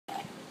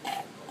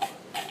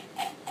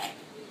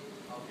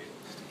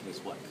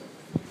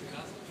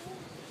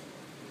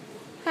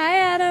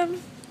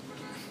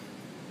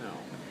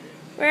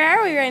Where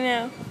are we right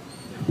now?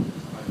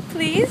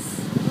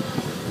 Please?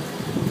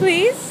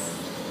 Please?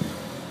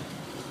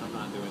 I'm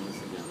not doing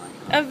this again.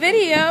 A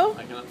video?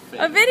 I cannot fake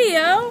A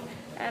video?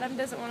 Adam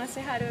doesn't want to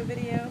say hi to a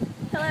video.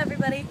 Hello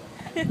everybody.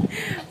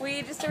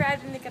 We just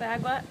arrived in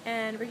Nicaragua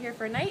and we're here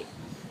for a night.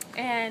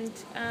 And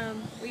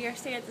we are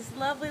staying at this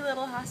lovely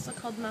little hostel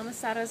called Mama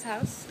Sato's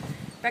House,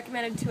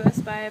 recommended to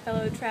us by a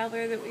fellow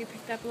traveler that we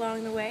picked up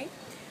along the way.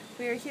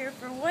 We are here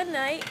for one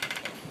night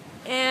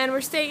and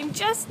we're staying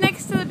just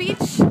next to the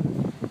beach,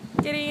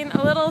 getting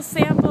a little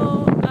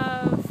sample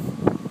of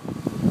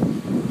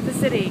the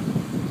city.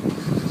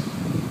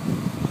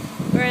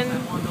 We're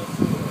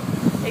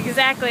in,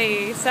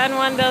 exactly, San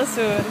Juan del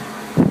Sur.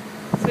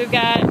 So we've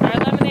got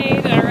our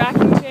lemonade and our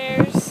rocking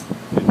chairs,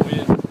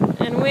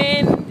 and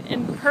wind,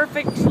 and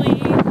perfectly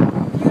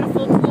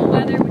beautiful, cool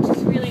weather, which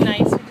is really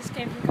nice. We just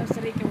came from Costa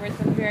Rica where it's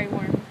been very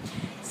warm.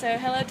 So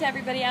hello to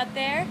everybody out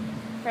there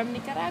from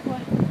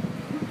Nicaragua.